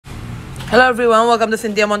Hello everyone, welcome to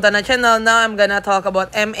Cynthia Montana channel. Now I'm gonna talk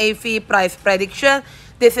about MAV price prediction.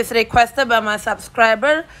 This is requested by my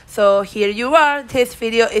subscriber, so here you are. This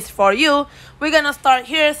video is for you. We're gonna start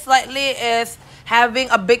here. Slightly is having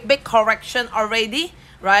a big correction already,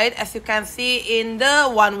 right? As you can see in the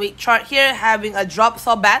 1 week chart here, having a drop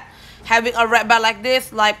so bad, having a red bar like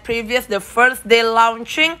this, like previous, the first day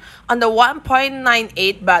launching on the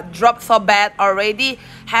 1.98, but dropped so bad already,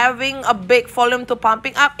 having a big volume to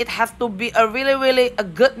pumping up. It has to be a really a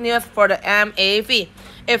good news for the MAV.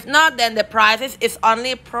 If not, then the prices is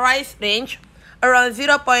only price range around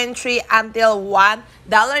 0.3 until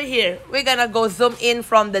 $1 here. We're gonna go zoom in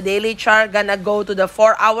from the daily chart, gonna go to the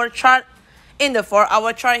 4-hour chart. In the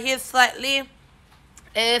 4-hour chart here, slightly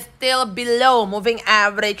is still below moving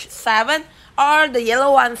average 7 or the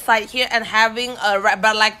yellow one side here, and having a red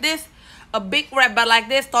bar like this, a big red bar like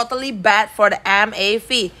this, totally bad for the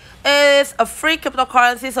MAV. It's a free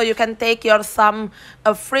cryptocurrency, so you can take your some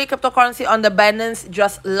free cryptocurrency on the Binance,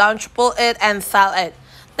 just launch pool it and sell it.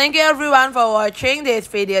 Thank you everyone for watching this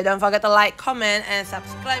video. Don't forget to like, comment and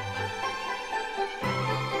subscribe.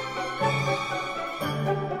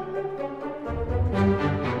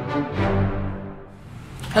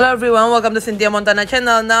 Hello everyone, welcome to Cynthia Montana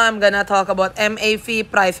channel. Now I'm gonna talk about MAV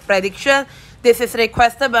price prediction. This is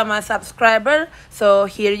requested by my subscriber, so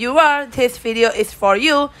here you are. This video is for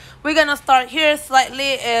you. We're gonna start here.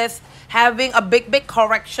 Slightly is having a big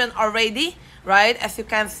correction already, right? As you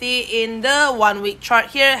can see in the 1 week chart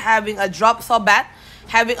here, having a drop so bad,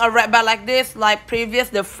 having a red bar like this, like previous,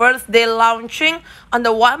 the first day launching on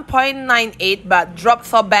the 1.98, but dropped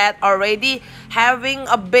so bad already, having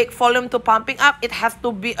a big volume to pumping up. It has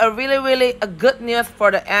to be a really a good news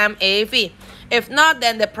for the MAV. If not,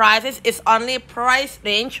 then the prices is only price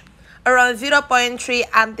range around 0.3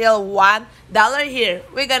 until $1 here.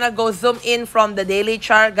 We're gonna go zoom in from the daily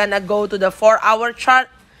chart, gonna go to the 4-hour chart.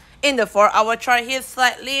 In the 4-hour chart here,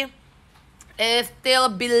 slightly is still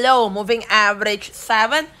below moving average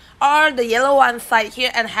 7 or the yellow one side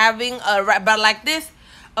here, and having a red bar like this,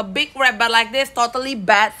 a big red bar like this, totally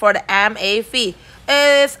bad for the MAV.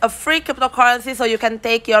 It's a free cryptocurrency, so you can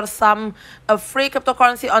take your some free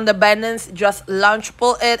cryptocurrency on the Binance, just launch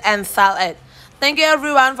pool it and sell it. Thank you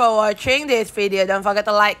everyone for watching this video. Don't forget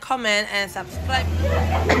to like, comment and subscribe.